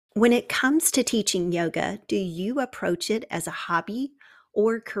When it comes to teaching yoga, do you approach it as a hobby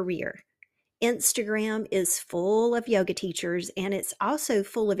or career? Instagram is full of yoga teachers, and it's also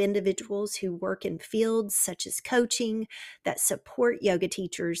full of individuals who work in fields such as coaching that support yoga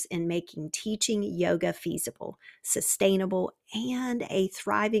teachers in making teaching yoga feasible, sustainable, and a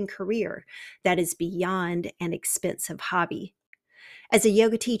thriving career that is beyond an expensive hobby. As a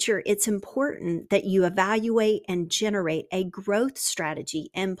yoga teacher, it's important that you evaluate and generate a growth strategy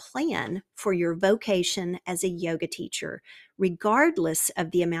and plan for your vocation as a yoga teacher, regardless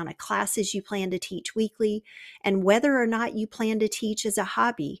of the amount of classes you plan to teach weekly and whether or not you plan to teach as a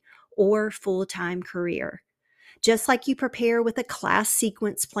hobby or full time career. Just like you prepare with a class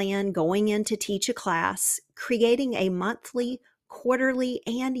sequence plan going in to teach a class, creating a monthly, quarterly,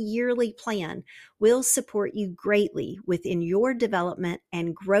 and yearly plan will support you greatly within your development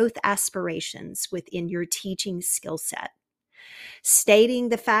and growth aspirations within your teaching skill set. Stating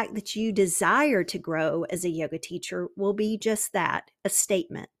the fact that you desire to grow as a yoga teacher will be just that, a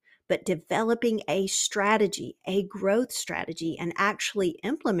statement. But developing a strategy, a growth strategy, and actually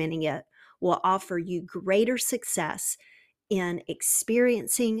implementing it will offer you greater success in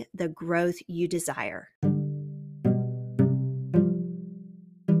experiencing the growth you desire.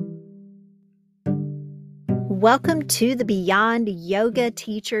 Welcome to the Beyond Yoga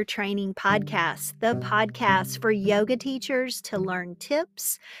Teacher Training Podcast, the podcast for yoga teachers to learn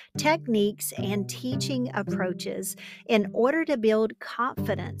tips, techniques, and teaching approaches in order to build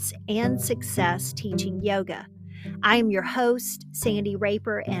confidence and success teaching yoga. I am your host, Sandy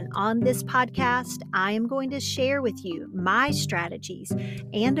Raper, and on this podcast, I am going to share with you my strategies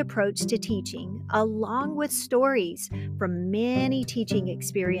and approach to teaching, along with stories from many teaching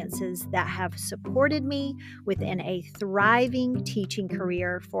experiences that have supported me within a thriving teaching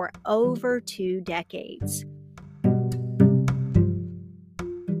career for over 2 decades.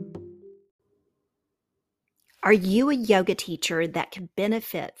 Are you a yoga teacher that can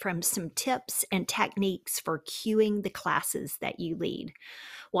benefit from some tips and techniques for cueing the classes that you lead?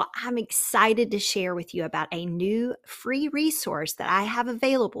 Well, I'm excited to share with you about a new free resource that I have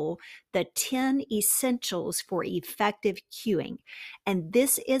available, the 10 Essentials for Effective Cueing. And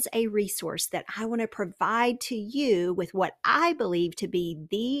this is a resource that I want to provide to you with what I believe to be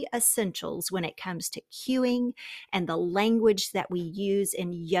the essentials when it comes to cueing and the language that we use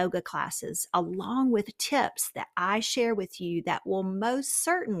in yoga classes, along with tips that I share with you that will most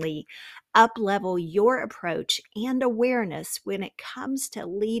certainly up-level your approach and awareness when it comes to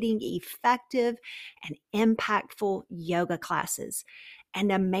leading effective and impactful yoga classes. An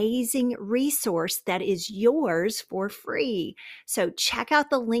amazing resource that is yours for free. So check out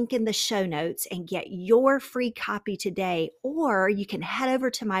the link in the show notes and get your free copy today, or you can head over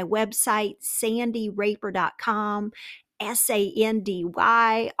to my website, sandyraper.com,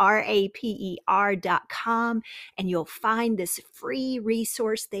 SANDYRAPER.com, and you'll find this free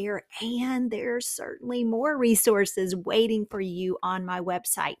resource there. And there's certainly more resources waiting for you on my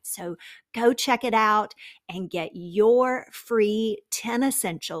website. So go check it out and get your free 10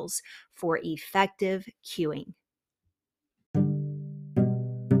 essentials for effective cueing.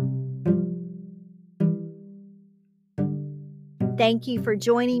 Thank you for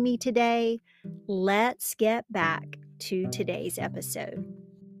joining me today. Let's get back to today's episode.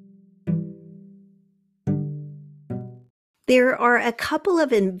 There are a couple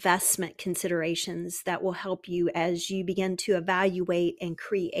of investment considerations that will help you as you begin to evaluate and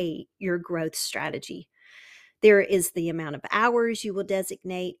create your growth strategy. There is the amount of hours you will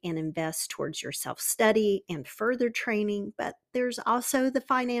designate and invest towards your self-study and further training, but there's also the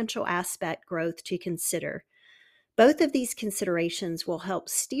financial aspect growth to consider. Both of these considerations will help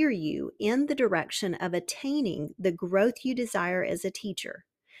steer you in the direction of attaining the growth you desire as a teacher.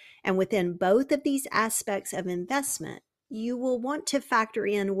 And within both of these aspects of investment, you will want to factor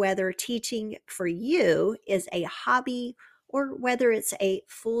in whether teaching for you is a hobby or whether it's a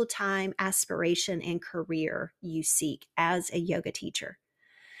full-time aspiration and career you seek as a yoga teacher.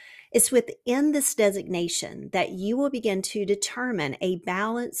 It's within this designation that you will begin to determine a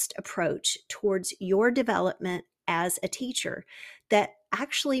balanced approach towards your development as a teacher that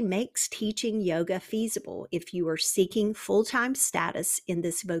actually makes teaching yoga feasible if you are seeking full-time status in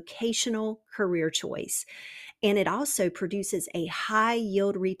this vocational career choice. And it also produces a high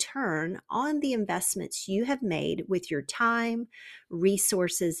yield return on the investments you have made with your time,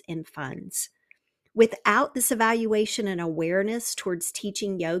 resources, and funds. Without this evaluation and awareness towards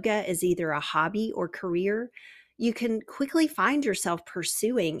teaching yoga as either a hobby or career, you can quickly find yourself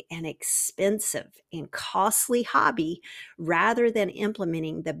pursuing an expensive and costly hobby rather than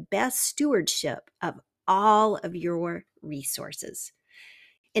implementing the best stewardship of all of your resources.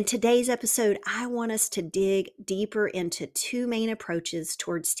 In today's episode, I want us to dig deeper into two main approaches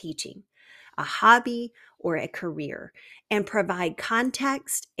towards teaching: a hobby or a career, and provide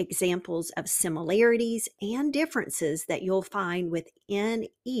context, examples of similarities and differences that you'll find within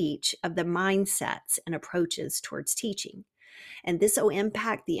each of the mindsets and approaches towards teaching. And this will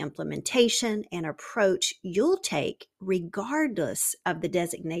impact the implementation and approach you'll take regardless of the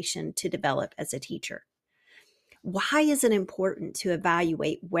designation to develop as a teacher. Why is it important to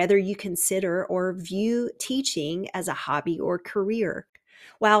evaluate whether you consider or view teaching as a hobby or career?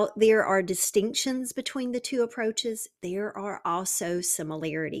 While there are distinctions between the two approaches, there are also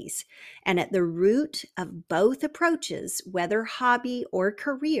similarities. And at the root of both approaches, whether hobby or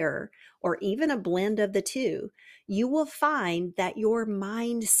career, or even a blend of the two, you will find that your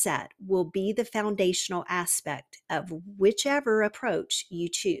mindset will be the foundational aspect of whichever approach you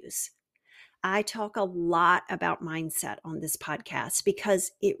choose. I talk a lot about mindset on this podcast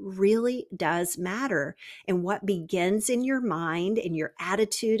because it really does matter. And what begins in your mind and your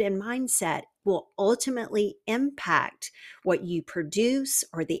attitude and mindset will ultimately impact what you produce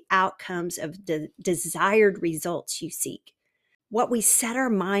or the outcomes of the desired results you seek. What we set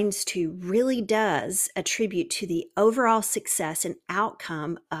our minds to really does attribute to the overall success and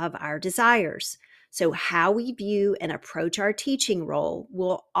outcome of our desires. So, how we view and approach our teaching role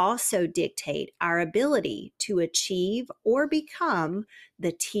will also dictate our ability to achieve or become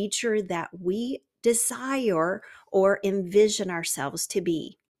the teacher that we desire or envision ourselves to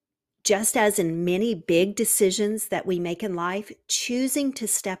be. Just as in many big decisions that we make in life, choosing to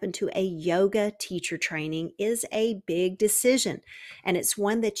step into a yoga teacher training is a big decision. And it's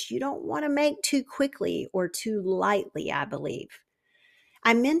one that you don't want to make too quickly or too lightly, I believe.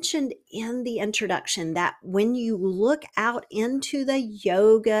 I mentioned in the introduction that when you look out into the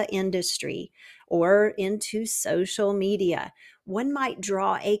yoga industry or into social media, one might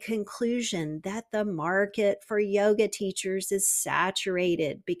draw a conclusion that the market for yoga teachers is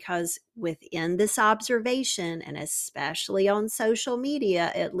saturated because within this observation, and especially on social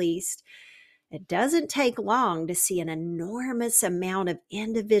media at least, it doesn't take long to see an enormous amount of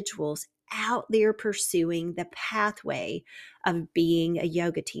individuals out there pursuing the pathway of being a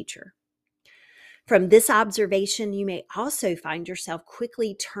yoga teacher. From this observation, you may also find yourself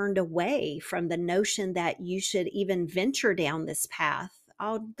quickly turned away from the notion that you should even venture down this path,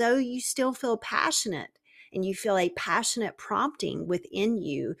 although you still feel passionate and you feel a passionate prompting within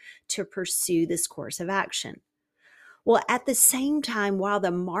you to pursue this course of action. Well, at the same time, while the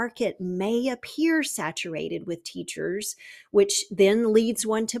market may appear saturated with teachers, which then leads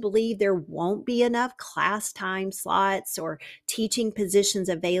one to believe there won't be enough class time slots or teaching positions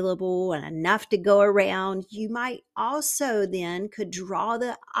available and enough to go around, you might also then could draw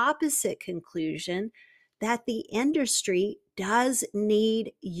the opposite conclusion that the industry does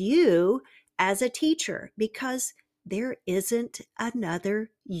need you as a teacher because there isn't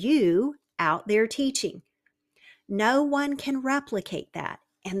another you out there teaching. No one can replicate that.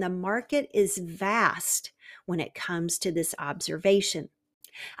 And the market is vast when it comes to this observation.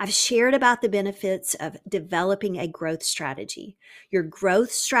 I've shared about the benefits of developing a growth strategy. Your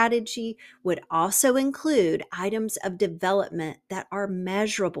growth strategy would also include items of development that are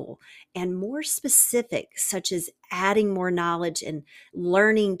measurable and more specific, such as adding more knowledge and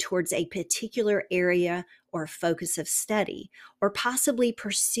learning towards a particular area or focus of study, or possibly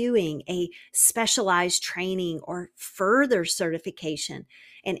pursuing a specialized training or further certification,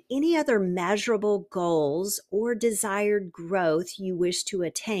 and any other measurable goals or desired growth you wish to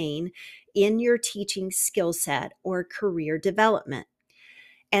attain in your teaching skill set or career development.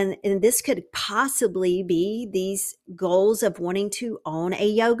 And this could possibly be these goals of wanting to own a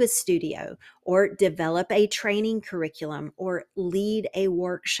yoga studio or develop a training curriculum or lead a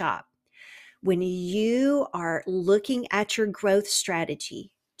workshop. When you are looking at your growth strategy,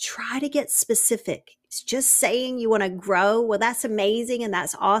 try to get specific. It's just saying you want to grow. Well, that's amazing and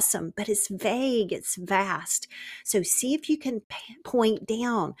that's awesome, but it's vague, it's vast. So see if you can point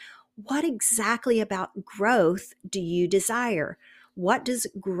down what exactly about growth do you desire? What does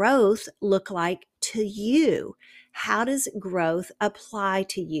growth look like to you? How does growth apply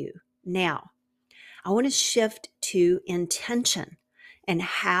to you? Now, I want to shift to intention and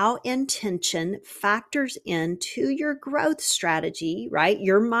how intention factors into your growth strategy, right?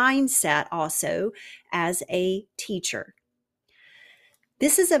 Your mindset also as a teacher.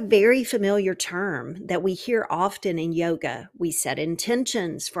 This is a very familiar term that we hear often in yoga. We set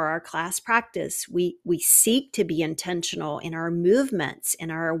intentions for our class practice. We seek to be intentional in our movements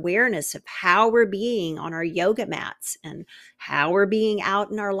and our awareness of how we're being on our yoga mats and how we're being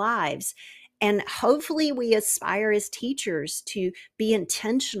out in our lives. And hopefully we aspire as teachers to be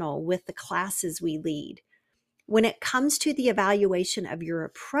intentional with the classes we lead. When it comes to the evaluation of your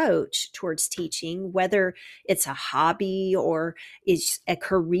approach towards teaching, whether it's a hobby or is a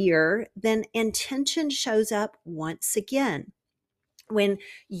career, then intention shows up once again. When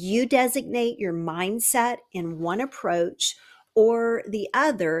you designate your mindset in one approach or the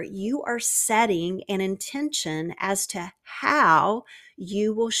other, you are setting an intention as to how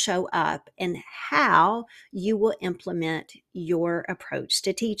you will show up and how you will implement your approach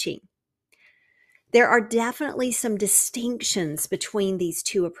to teaching. There are definitely some distinctions between these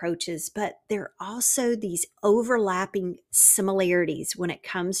two approaches, but there are also these overlapping similarities when it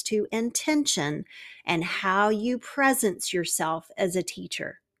comes to intention and how you presence yourself as a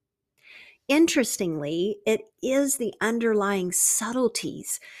teacher. Interestingly, it is the underlying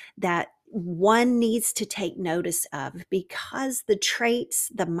subtleties that one needs to take notice of, because the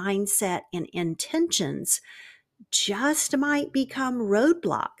traits, the mindset, and intentions just might become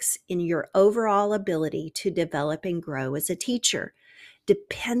roadblocks in your overall ability to develop and grow as a teacher,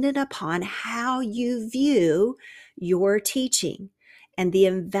 dependent upon how you view your teaching and the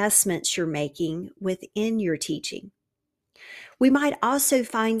investments you're making within your teaching. We might also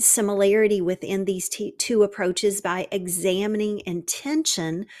find similarity within these two approaches by examining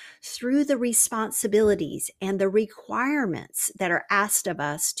intention through the responsibilities and the requirements that are asked of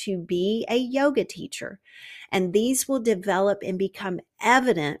us to be a yoga teacher. And these will develop and become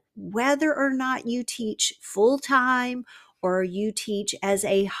evident whether or not you teach full time or you teach as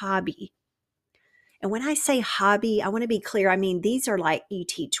a hobby. And when I say hobby, I want to be clear. I mean, these are like you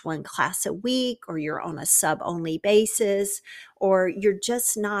teach one class a week, or you're on a sub only basis, or you're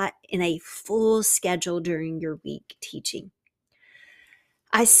just not in a full schedule during your week teaching.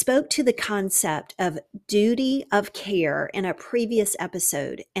 I spoke to the concept of duty of care in a previous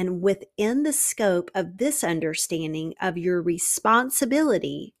episode, and within the scope of this understanding of your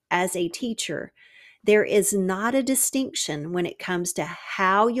responsibility as a teacher, there is not a distinction when it comes to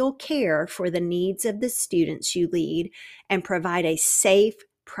how you'll care for the needs of the students you lead and provide a safe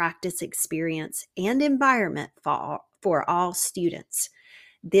practice experience and environment for all students.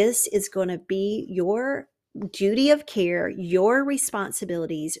 This is going to be your duty of care, your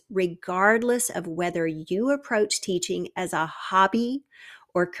responsibilities, regardless of whether you approach teaching as a hobby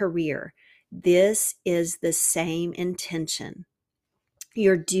or career. This is the same intention.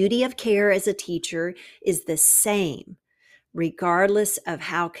 Your duty of care as a teacher is the same, regardless of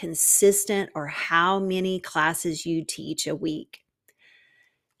how consistent or how many classes you teach a week.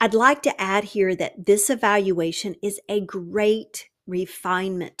 I'd like to add here that this evaluation is a great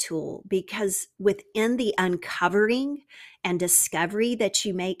refinement tool, because within the uncovering and discovery that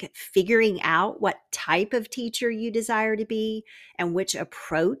you make figuring out what type of teacher you desire to be and which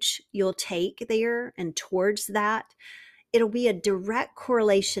approach you'll take there and towards that, it'll be a direct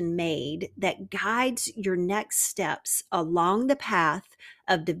correlation made that guides your next steps along the path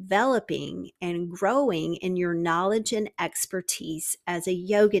of developing and growing in your knowledge and expertise as a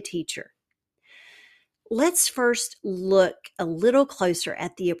yoga teacher. Let's first look a little closer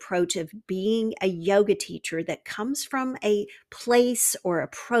at the approach of being a yoga teacher that comes from a place or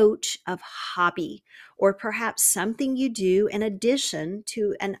approach of hobby, or perhaps something you do in addition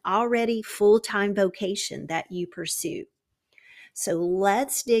to an already full-time vocation that you pursue. So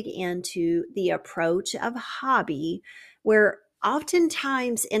let's dig into the approach of hobby, where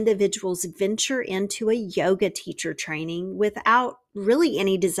oftentimes individuals venture into a yoga teacher training without really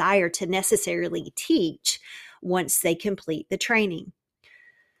any desire to necessarily teach once they complete the training.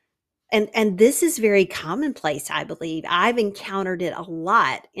 And this is very commonplace, I believe. I've encountered it a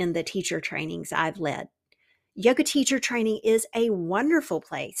lot in the teacher trainings I've led. Yoga teacher training is a wonderful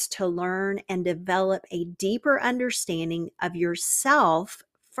place to learn and develop a deeper understanding of yourself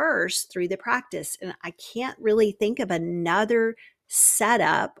first through the practice. And I can't really think of another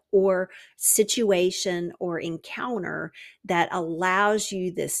setup or situation or encounter that allows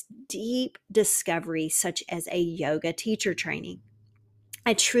you this deep discovery, such as a yoga teacher training.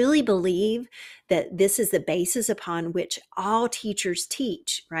 I truly believe that this is the basis upon which all teachers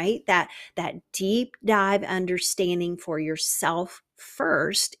teach, right? That deep dive understanding for yourself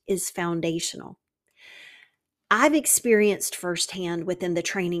first is foundational. I've experienced firsthand within the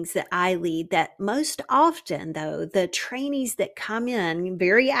trainings that I lead that most often, though, the trainees that come in,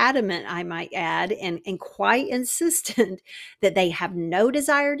 very adamant, I might add, and quite insistent that they have no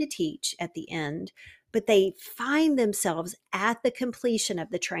desire to teach at the end, but they find themselves at the completion of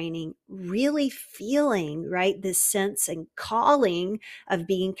the training really feeling, right, this sense and calling of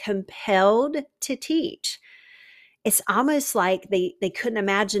being compelled to teach. It's almost like they couldn't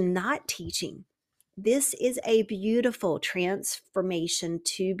imagine not teaching. This is a beautiful transformation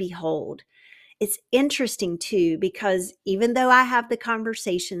to behold. It's interesting too, because even though I have the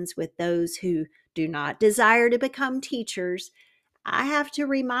conversations with those who do not desire to become teachers, I have to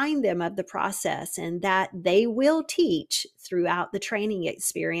remind them of the process and that they will teach throughout the training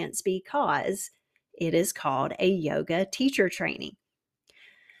experience because it is called a yoga teacher training.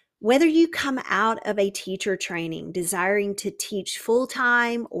 Whether you come out of a teacher training desiring to teach full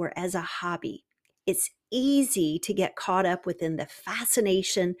time or as a hobby, it's easy to get caught up within the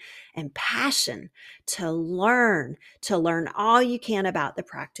fascination and passion to learn all you can about the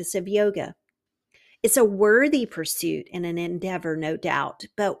practice of yoga. It's a worthy pursuit and an endeavor, no doubt.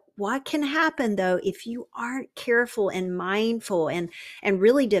 But what can happen though if you aren't careful and mindful and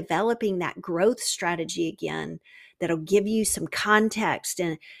really developing that growth strategy again that'll give you some context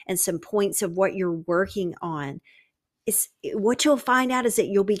and some points of what you're working on? It's what you'll find out is that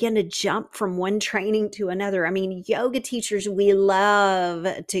you'll begin to jump from one training to another. I mean, yoga teachers, we love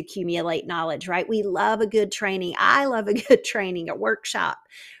to accumulate knowledge, right? We love a good training. I love a good training, a workshop,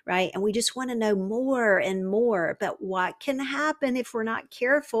 right? And we just want to know more and more. But what can happen if we're not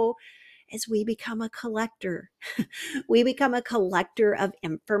careful is we become a collector. We become a collector of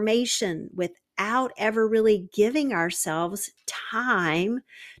information without ever really giving ourselves time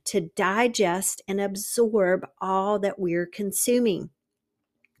to digest and absorb all that we're consuming.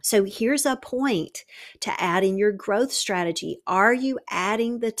 So here's a point to add in your growth strategy. Are you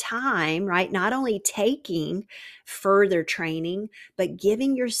adding the time, right? Not only taking further training, but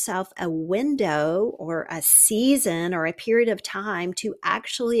giving yourself a window or a season or a period of time to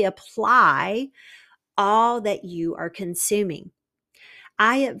actually apply all that you are consuming.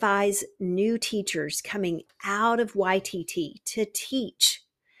 I advise new teachers coming out of YTT to teach,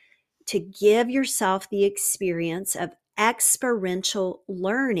 to give yourself the experience of experiential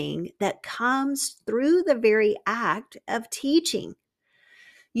learning that comes through the very act of teaching.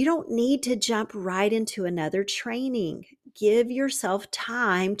 You don't need to jump right into another training. Give yourself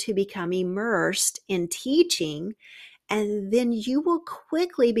time to become immersed in teaching, and then you will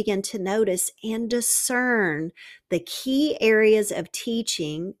quickly begin to notice and discern the key areas of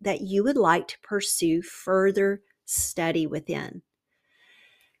teaching that you would like to pursue further study within.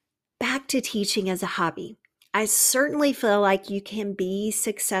 Back to teaching as a hobby. I certainly feel like you can be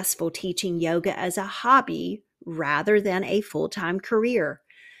successful teaching yoga as a hobby rather than a full-time career.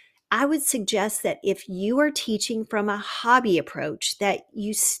 I would suggest that if you are teaching from a hobby approach, that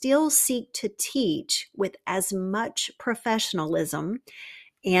you still seek to teach with as much professionalism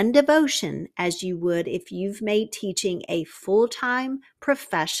and devotion as you would if you've made teaching a full-time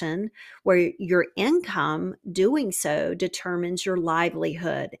profession where your income doing so determines your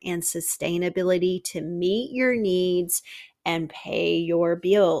livelihood and sustainability to meet your needs and pay your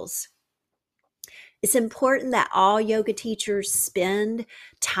bills. It's important that all yoga teachers spend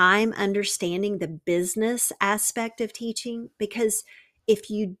time understanding the business aspect of teaching, because if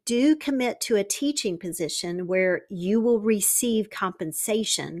you do commit to a teaching position where you will receive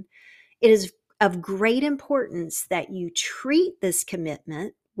compensation, it is of great importance that you treat this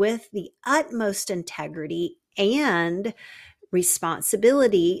commitment with the utmost integrity and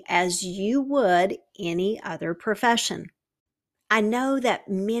responsibility as you would any other profession. I know that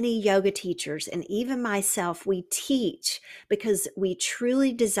many yoga teachers and even myself, we teach because we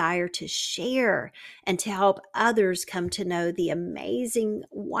truly desire to share and to help others come to know the amazing,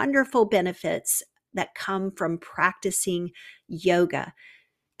 wonderful benefits that come from practicing yoga.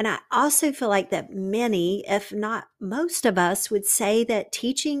 And I also feel like that many, if not most of us, would say that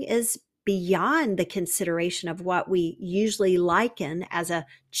teaching is beyond the consideration of what we usually liken as a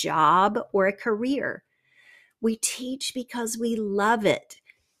job or a career. We teach because we love it.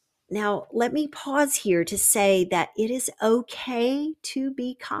 Now, let me pause here to say that it is okay to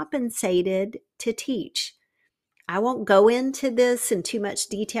be compensated to teach. I won't go into this in too much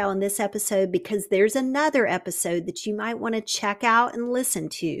detail in this episode because there's another episode that you might want to check out and listen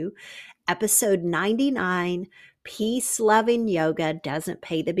to, episode 99, Peace Loving Yoga Doesn't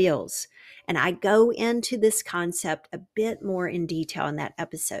Pay the Bills. And I go into this concept a bit more in detail in that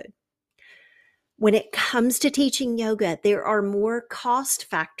episode. When it comes to teaching yoga, there are more cost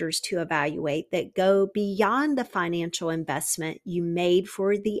factors to evaluate that go beyond the financial investment you made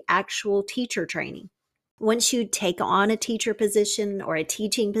for the actual teacher training. Once you take on a teacher position or a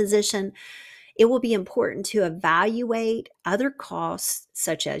teaching position, It will be important to evaluate other costs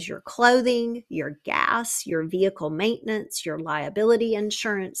such as your clothing, your gas, your vehicle maintenance, your liability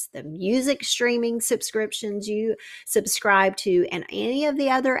insurance, the music streaming subscriptions you subscribe to, and any of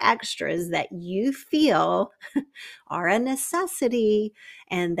the other extras that you feel are a necessity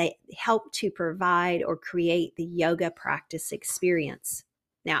and they help to provide or create the yoga practice experience.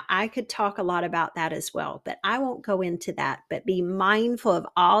 Now, I could talk a lot about that as well, but I won't go into that. But be mindful of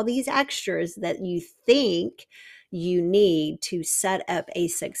all these extras that you think you need to set up a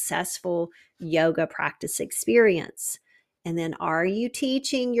successful yoga practice experience. And then, are you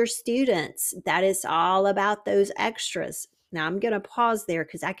teaching your students? That is all about those extras. Now, I'm going to pause there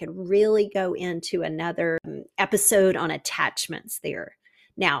because I could really go into another episode on attachments there.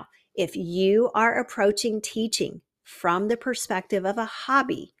 Now, if you are approaching teaching from the perspective of a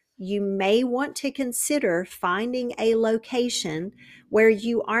hobby, you may want to consider finding a location where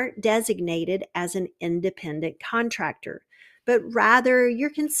you aren't designated as an independent contractor, but rather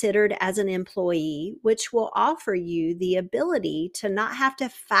you're considered as an employee, which will offer you the ability to not have to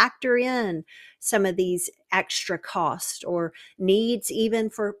factor in some of these extra costs or needs even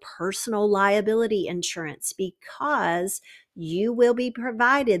for personal liability insurance, because you will be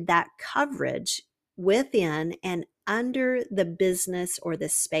provided that coverage within and under the business or the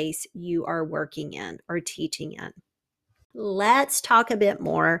space you are working in or teaching in. Let's talk a bit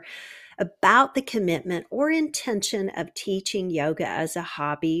more about the commitment or intention of teaching yoga as a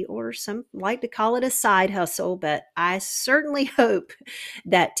hobby, or some like to call it a side hustle, but I certainly hope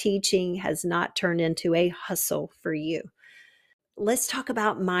that teaching has not turned into a hustle for you. Let's talk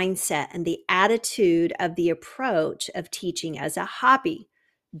about mindset and the attitude of the approach of teaching as a hobby.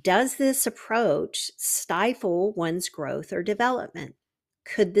 Does this approach stifle one's growth or development?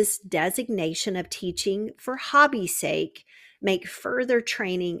 Could this designation of teaching for hobby's sake make further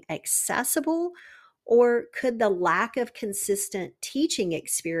training accessible? Or could the lack of consistent teaching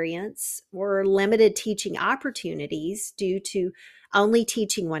experience or limited teaching opportunities due to only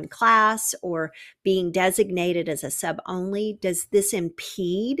teaching one class or being designated as a sub only, does this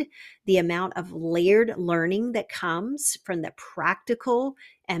impede the amount of layered learning that comes from the practical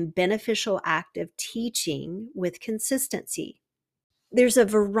and beneficial act of teaching with consistency? There's a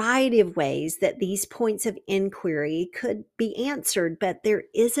variety of ways that these points of inquiry could be answered, but there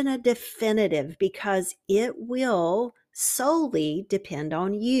isn't a definitive because it will solely depend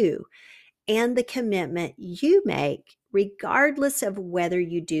on you and the commitment you make, regardless of whether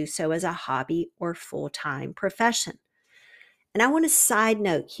you do so as a hobby or full-time profession. And I want to side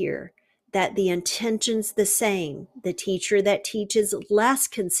note here that the intention's the same. The teacher that teaches less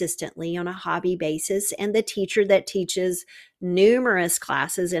consistently on a hobby basis and the teacher that teaches numerous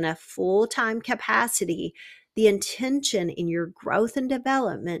classes in a full-time capacity, the intention in your growth and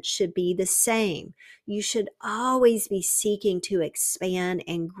development should be the same. You should always be seeking to expand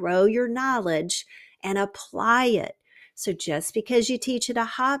and grow your knowledge and apply it. So just because you teach at a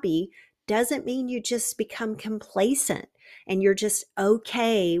hobby doesn't mean you just become complacent and you're just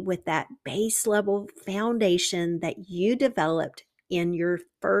okay with that base level foundation that you developed in your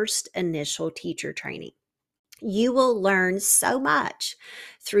first initial teacher training. You will learn so much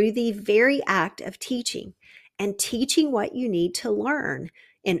through the very act of teaching and teaching what you need to learn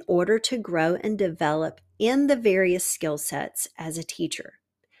in order to grow and develop in the various skill sets as a teacher.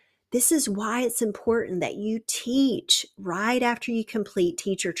 This is why it's important that you teach right after you complete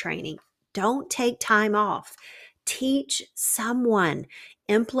teacher training. Don't take time off. Teach someone.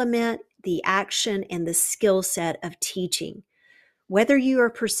 Implement the action and the skill set of teaching. Whether you are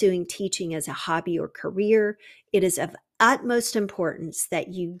pursuing teaching as a hobby or career, it is of utmost importance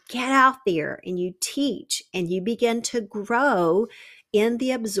that you get out there and you teach and you begin to grow in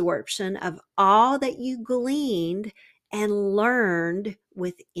the absorption of all that you gleaned and learned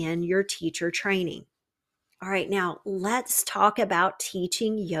within your teacher training. All right, now let's talk about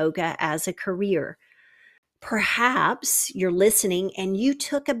teaching yoga as a career. Perhaps you're listening and you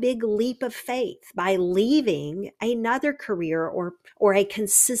took a big leap of faith by leaving another career or a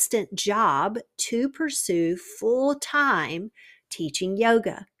consistent job to pursue full-time teaching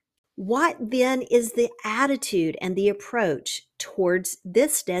yoga. What then is the attitude and the approach towards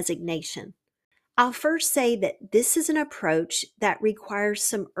this designation? I'll first say that this is an approach that requires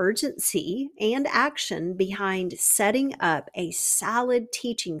some urgency and action behind setting up a solid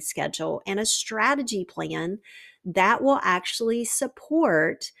teaching schedule and a strategy plan that will actually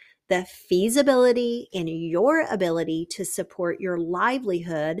support the feasibility and your ability to support your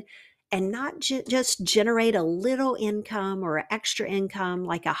livelihood and not just generate a little income or extra income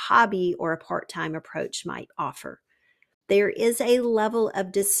like a hobby or a part-time approach might offer. There is a level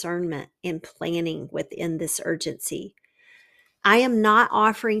of discernment in planning within this urgency. I am not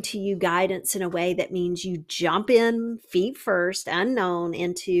offering to you guidance in a way that means you jump in feet first, unknown,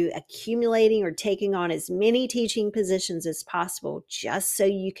 into accumulating or taking on as many teaching positions as possible just so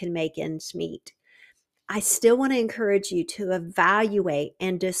you can make ends meet. I still want to encourage you to evaluate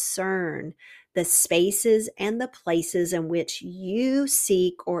and discern the spaces and the places in which you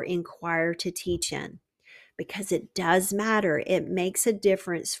seek or inquire to teach in, because it does matter. It makes a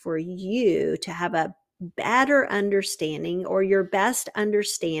difference for you to have a better understanding or your best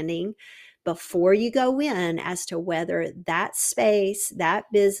understanding before you go in as to whether that space, that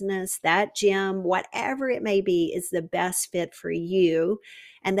business, that gym, whatever it may be, is the best fit for you,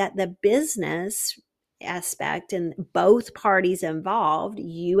 and that the business aspect and both parties involved,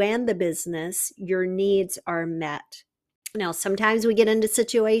 you and the business, your needs are met. Now, sometimes we get into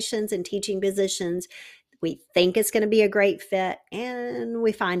situations and teaching positions, we think it's going to be a great fit and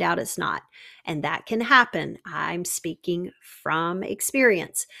we find out it's not. And that can happen. I'm speaking from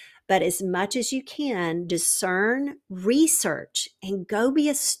experience. But as much as you can, discern, research, and go be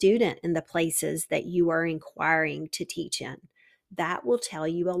a student in the places that you are inquiring to teach in. That will tell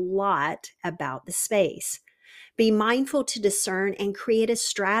you a lot about the space. Be mindful to discern and create a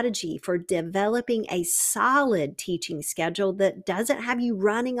strategy for developing a solid teaching schedule that doesn't have you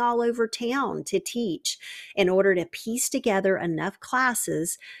running all over town to teach, in order to piece together enough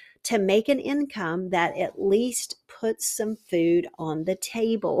classes to make an income that at least puts some food on the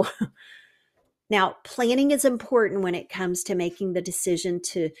table. Now, planning is important when it comes to making the decision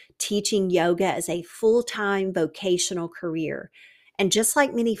to teaching yoga as a full-time vocational career. And just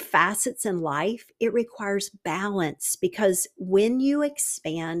like many facets in life, it requires balance, because when you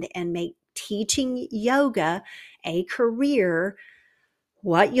expand and make teaching yoga a career,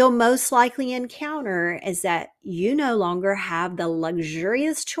 what you'll most likely encounter is that you no longer have the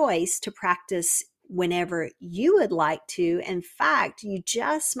luxurious choice to practice whenever you would like to. In fact, you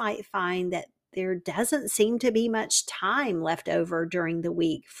just might find that there doesn't seem to be much time left over during the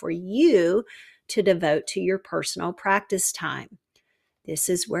week for you to devote to your personal practice time. This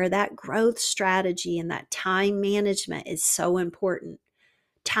is where that growth strategy and that time management is so important.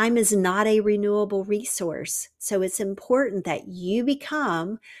 Time is not a renewable resource, so it's important that you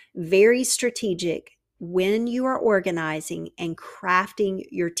become very strategic when you are organizing and crafting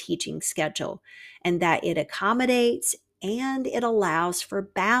your teaching schedule, and that it accommodates and it allows for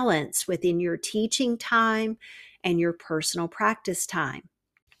balance within your teaching time and your personal practice time.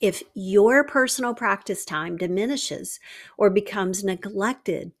 If your personal practice time diminishes or becomes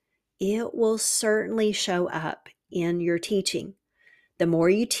neglected, it will certainly show up in your teaching. The more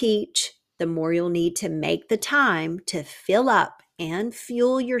you teach, the more you'll need to make the time to fill up and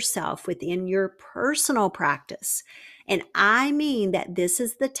fuel yourself within your personal practice. And I mean that this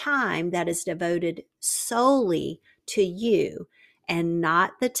is the time that is devoted solely to you, and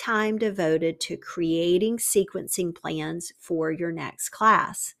not the time devoted to creating sequencing plans for your next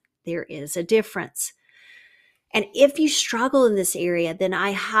class. There is a difference. And if you struggle in this area, then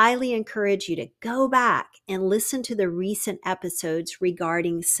I highly encourage you to go back and listen to the recent episodes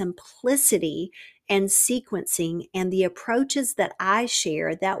regarding simplicity and sequencing, and the approaches that I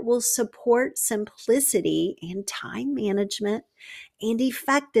share that will support simplicity and time management and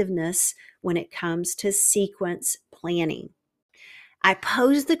effectiveness when it comes to sequence planning. I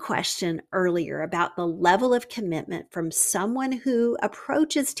posed the question earlier about the level of commitment from someone who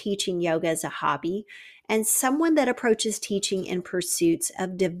approaches teaching yoga as a hobby and someone that approaches teaching in pursuits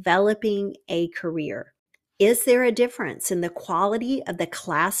of developing a career. Is there a difference in the quality of the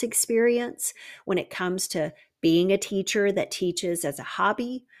class experience when it comes to being a teacher that teaches as a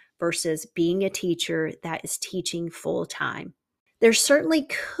hobby versus being a teacher that is teaching full time? There certainly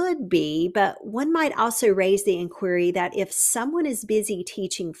could be, but one might also raise the inquiry that if someone is busy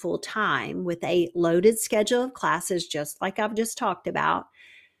teaching full time with a loaded schedule of classes, just like I've just talked about,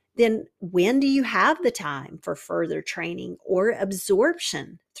 then when do you have the time for further training or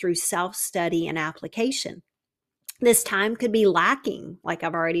absorption through self study and application? This time could be lacking, like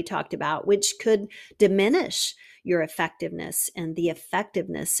I've already talked about, which could diminish your effectiveness and the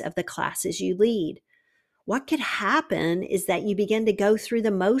effectiveness of the classes you lead. What could happen is that you begin to go through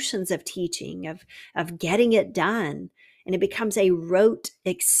the motions of teaching, of getting it done, and it becomes a rote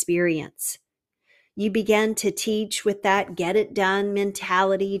experience. You begin to teach with that get it done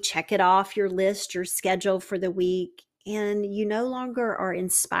mentality, check it off your list, your schedule for the week, and you no longer are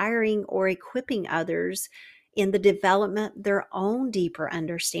inspiring or equipping others in the development of their own deeper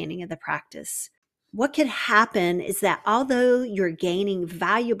understanding of the practice. What could happen is that although you're gaining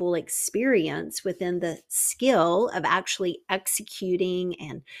valuable experience within the skill of actually executing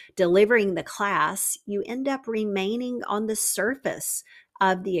and delivering the class, you end up remaining on the surface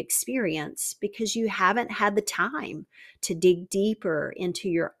of the experience because you haven't had the time to dig deeper into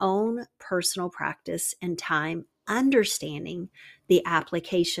your own personal practice and time understanding the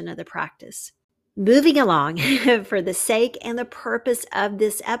application of the practice. Moving along, for the sake and the purpose of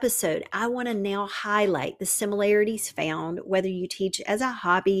this episode, I want to now highlight the similarities found whether you teach as a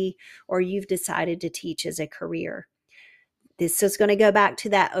hobby or you've decided to teach as a career. This is going to go back to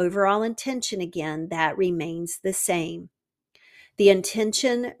that overall intention again that remains the same. The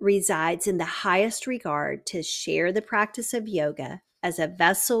intention resides in the highest regard to share the practice of yoga as a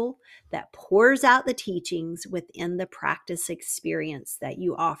vessel that pours out the teachings within the practice experience that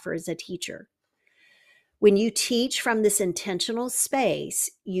you offer as a teacher. When you teach from this intentional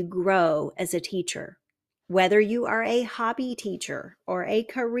space, you grow as a teacher. Whether you are a hobby teacher or a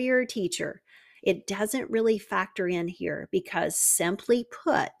career teacher, it doesn't really factor in here because, simply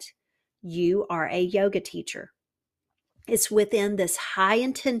put, you are a yoga teacher. It's within this high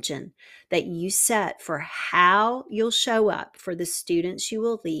intention that you set for how you'll show up for the students you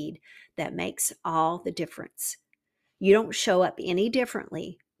will lead that makes all the difference. You don't show up any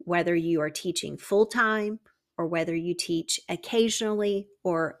differently whether you are teaching full time or whether you teach occasionally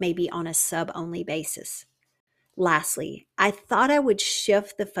or maybe on a sub only basis. Lastly, I thought I would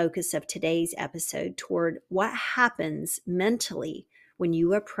shift the focus of today's episode toward what happens mentally when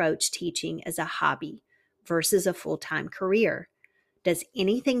you approach teaching as a hobby versus a full time career. Does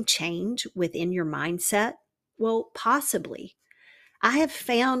anything change within your mindset? Well, possibly. I have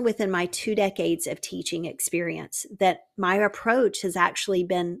found within my 2 decades of teaching experience that my approach has actually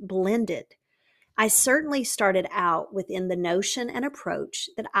been blended. I certainly started out within the notion and approach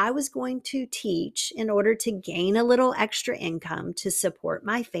that I was going to teach in order to gain a little extra income to support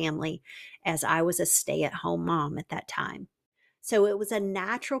my family, as I was a stay at home mom at that time. So it was a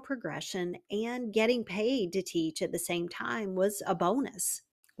natural progression, and getting paid to teach at the same time was a bonus.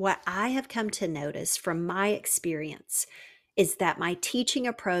 What I have come to notice from my experience is that my teaching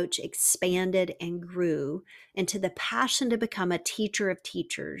approach expanded and grew into the passion to become a teacher of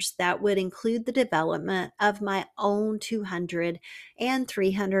teachers that would include the development of my own 200 and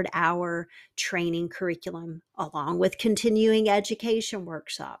 300-hour training curriculum, along with continuing education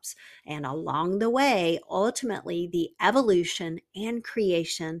workshops, and along the way, ultimately, the evolution and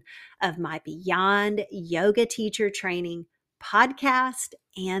creation of my Beyond Yoga Teacher Training podcast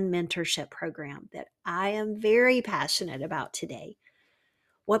and mentorship program that I am very passionate about today.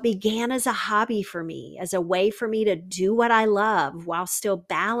 What began as a hobby for me, as a way for me to do what I love while still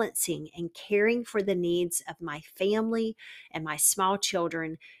balancing and caring for the needs of my family and my small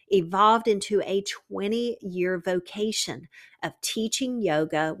children, evolved into a 20-year vocation of teaching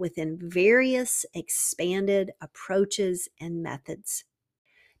yoga within various expanded approaches and methods.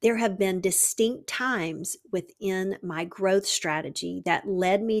 There have been distinct times within my growth strategy that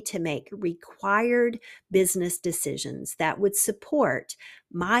led me to make required business decisions that would support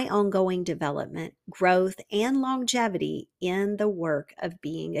my ongoing development, growth, and longevity in the work of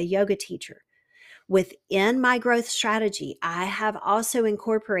being a yoga teacher. Within my growth strategy, I have also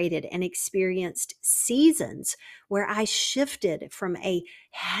incorporated and experienced seasons where I shifted from a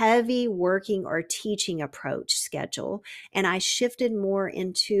heavy working or teaching approach schedule, and I shifted more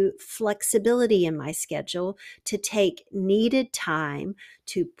into flexibility in my schedule to take needed time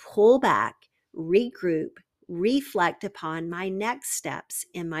to pull back, regroup, reflect upon my next steps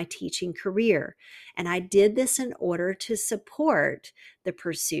in my teaching career. And I did this in order to support the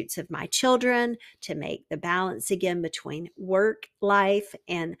pursuits of my children, to make the balance again between work life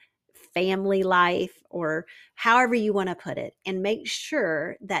and family life, or however you want to put it, and make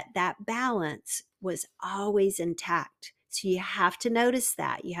sure that that balance was always intact. So you have to notice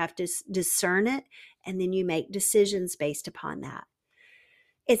that. You have to discern it, and then you make decisions based upon that.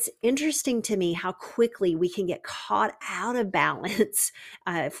 It's interesting to me how quickly we can get caught out of balance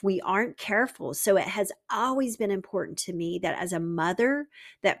if we aren't careful. So it has always been important to me that as a mother,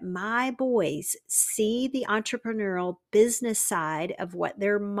 that my boys see the entrepreneurial business side of what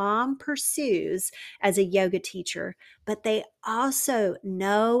their mom pursues as a yoga teacher, but they also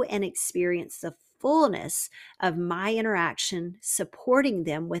know and experience the fullness of my interaction supporting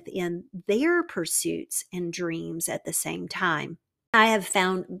them within their pursuits and dreams at the same time. I have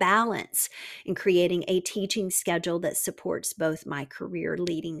found balance in creating a teaching schedule that supports both my career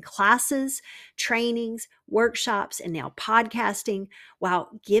leading classes, trainings, workshops, and now podcasting, while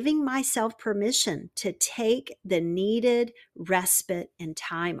giving myself permission to take the needed respite and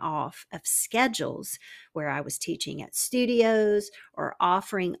time off of schedules where I was teaching at studios or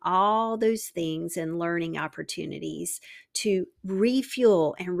offering all those things and learning opportunities to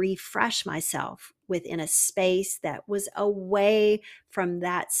refuel and refresh myself within a space that was away from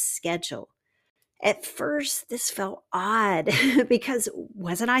that schedule. At first, this felt odd because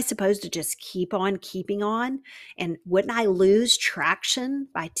wasn't I supposed to just keep on keeping on? And wouldn't I lose traction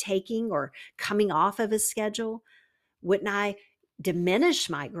by taking or coming off of a schedule? Wouldn't I diminish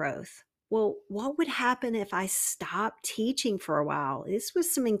my growth? Well, what would happen if I stopped teaching for a while? This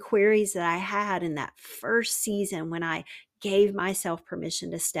was some inquiries that I had in that first season when I gave myself permission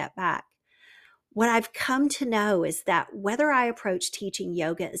to step back. What I've come to know is that whether I approach teaching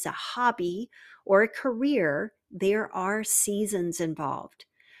yoga as a hobby or a career, there are seasons involved.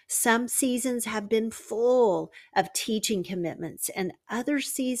 Some seasons have been full of teaching commitments, and other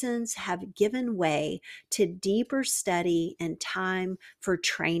seasons have given way to deeper study and time for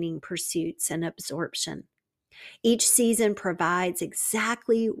training pursuits and absorption. Each season provides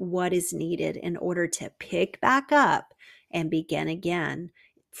exactly what is needed in order to pick back up and begin again,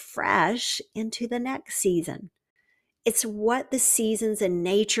 fresh into the next season. It's what the seasons and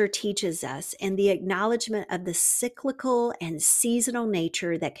nature teaches us, and the acknowledgement of the cyclical and seasonal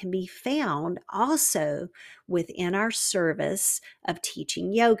nature that can be found also within our service of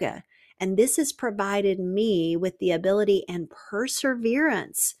teaching yoga. And this has provided me with the ability and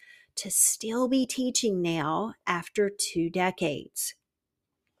perseverance to still be teaching now after 2 decades.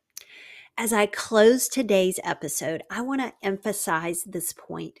 As I close today's episode, I want to emphasize this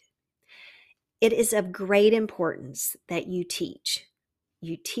point. It is of great importance that you teach.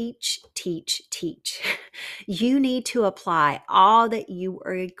 You teach, teach, teach. You need to apply all that you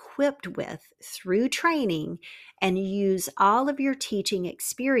are equipped with through training and use all of your teaching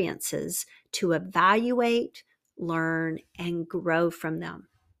experiences to evaluate, learn, and grow from them.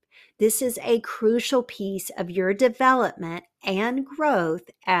 This is a crucial piece of your development and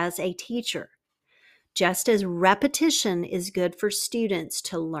growth as a teacher. Just as repetition is good for students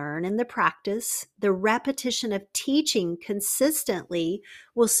to learn in the practice, the repetition of teaching consistently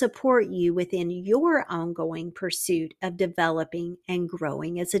will support you within your ongoing pursuit of developing and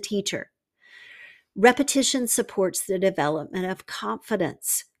growing as a teacher. Repetition supports the development of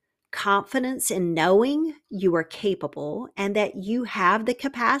confidence. Confidence in knowing you are capable and that you have the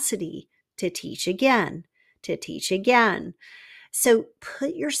capacity to teach again, to teach again. So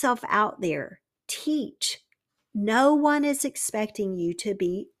put yourself out there. Teach. No one is expecting you to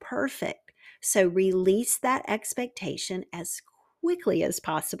be perfect. So release that expectation as quickly as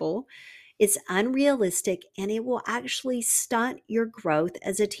possible. It's unrealistic and it will actually stunt your growth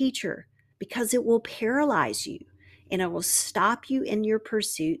as a teacher because it will paralyze you and it will stop you in your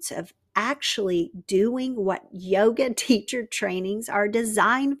pursuits of actually doing what yoga teacher trainings are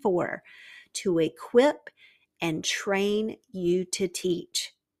designed for, to equip and train you to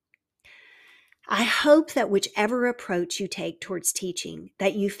teach. I hope that whichever approach you take towards teaching,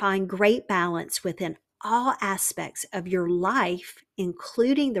 that you find great balance within all aspects of your life,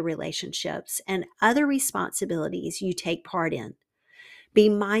 including the relationships and other responsibilities you take part in. Be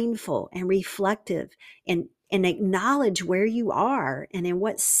mindful and reflective and acknowledge where you are and in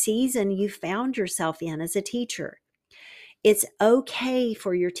what season you found yourself in as a teacher. It's okay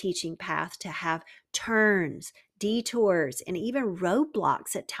for your teaching path to have turns, detours, and even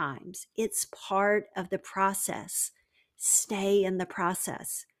roadblocks at times. It's part of the process. Stay in the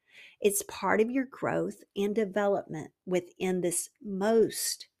process. It's part of your growth and development within this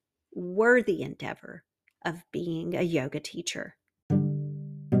most worthy endeavor of being a yoga teacher.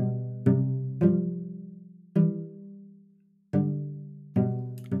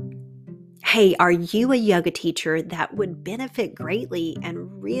 Hey, are you a yoga teacher that would benefit greatly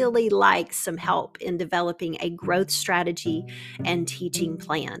and really like some help in developing a growth strategy and teaching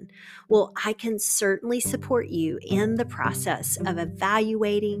plan? Well, I can certainly support you in the process of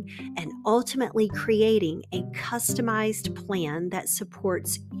evaluating and ultimately creating a customized plan that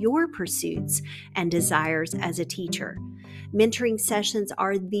supports your pursuits and desires as a teacher. Mentoring sessions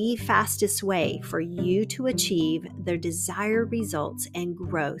are the fastest way for you to achieve the desired results and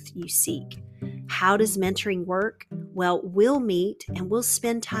growth you seek. How does mentoring work? Well, we'll meet and we'll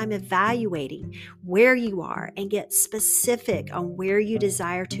spend time evaluating where you are and get specific on where you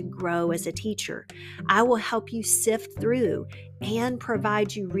desire to grow as a teacher. I will help you sift through and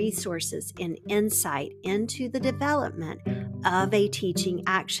provide you resources and insight into the development of a teaching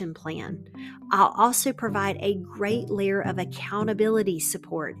action plan. I'll also provide a great layer of accountability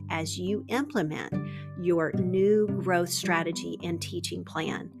support as you implement your new growth strategy and teaching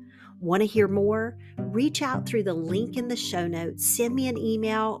plan. Want to hear more? Reach out through the link in the show notes, send me an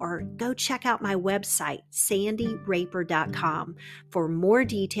email, or go check out my website, sandyraper.com, for more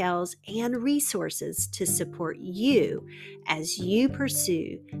details and resources to support you as you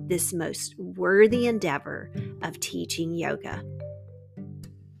pursue this most worthy endeavor of teaching yoga.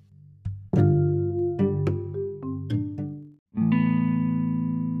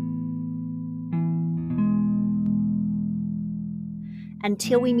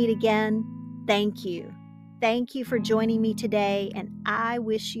 Until we meet again, thank you. Thank you for joining me today, and I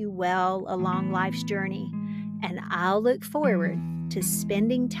wish you well along life's journey. And I'll look forward to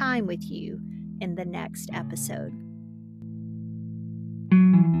spending time with you in the next episode.